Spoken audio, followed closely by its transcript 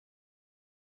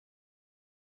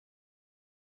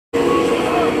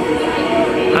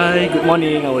Hi, good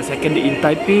morning. Our second day in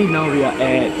Taipei. Now we are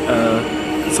at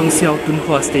Songxiao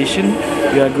Tunhua Station.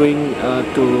 We are going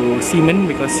to Ximen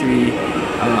because we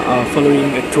are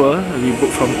following a tour. We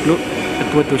booked from Klook, a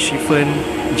tour to Shifen,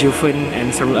 Jiufen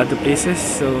and several other places.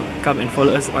 So come and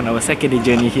follow us on our second day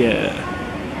journey here.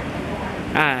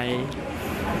 Hi.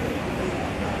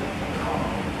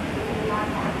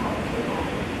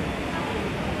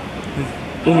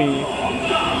 Umi.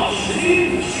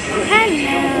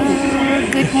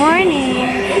 Hello, good morning,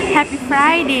 happy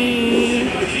Friday.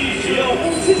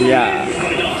 Yeah.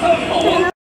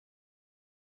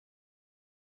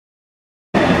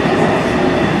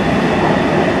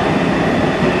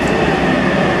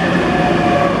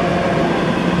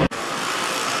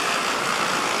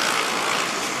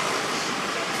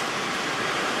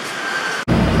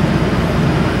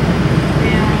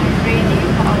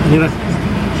 Zinnirah.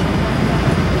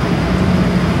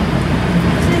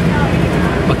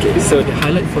 Okay, so the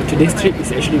highlight for today's trip is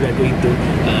actually we are going to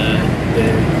the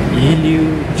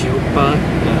Yehliu Geopark,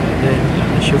 then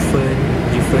Shifen,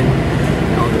 Jiufen,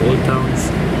 all the old towns,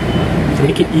 to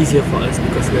make it easier for us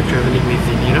because we are traveling with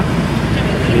Zinnirah.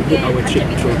 We booked our trip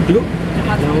through Klook.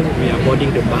 Now we are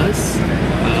boarding the bus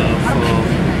for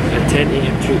a 10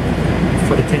 AM trip.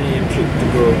 For the 10 AM trip to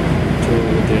go to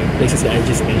the places that I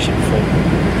just mentioned before.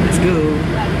 Let's go.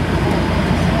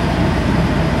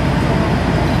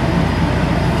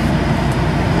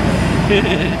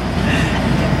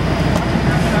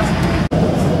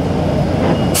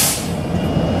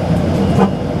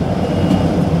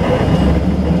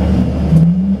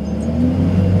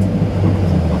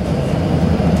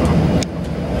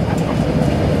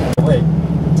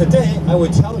 Today I will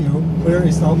tell you where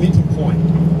is our meeting point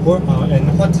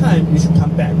and what time you should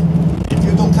come back. If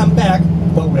you don't come back,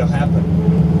 what will happen?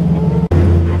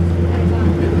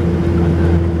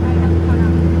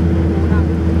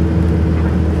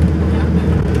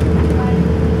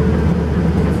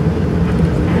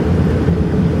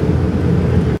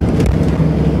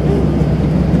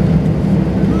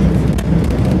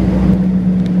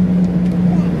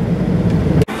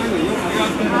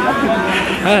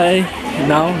 Hi,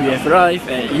 now we have arrived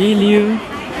at Yehliu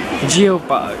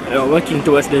Geopark. We are working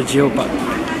towards the Geopark.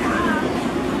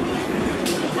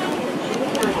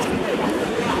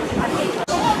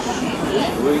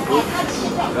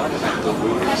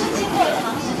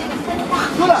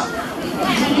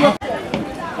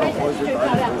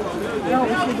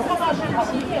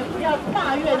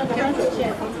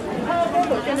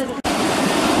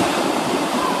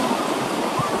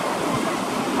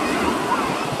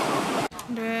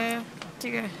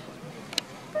 Tiga.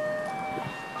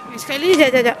 Sekali,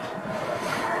 sekejap.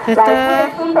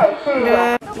 Satu,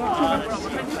 dua.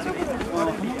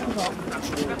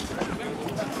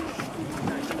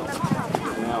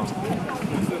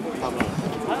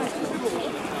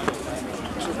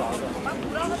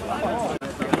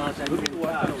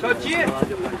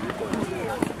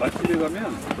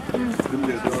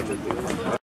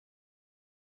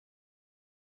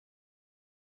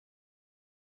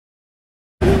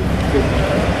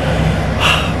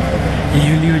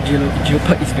 Yehliu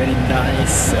Geopark is very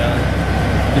nice,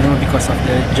 you know, because of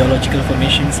the geological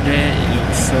formations there. It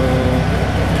looks so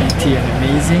pretty and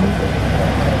amazing.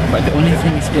 But the only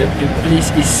thing is that the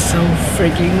place is so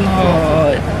freaking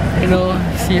hot. You know,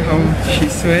 see how she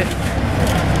sweat.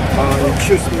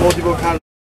 Choose multiple colors.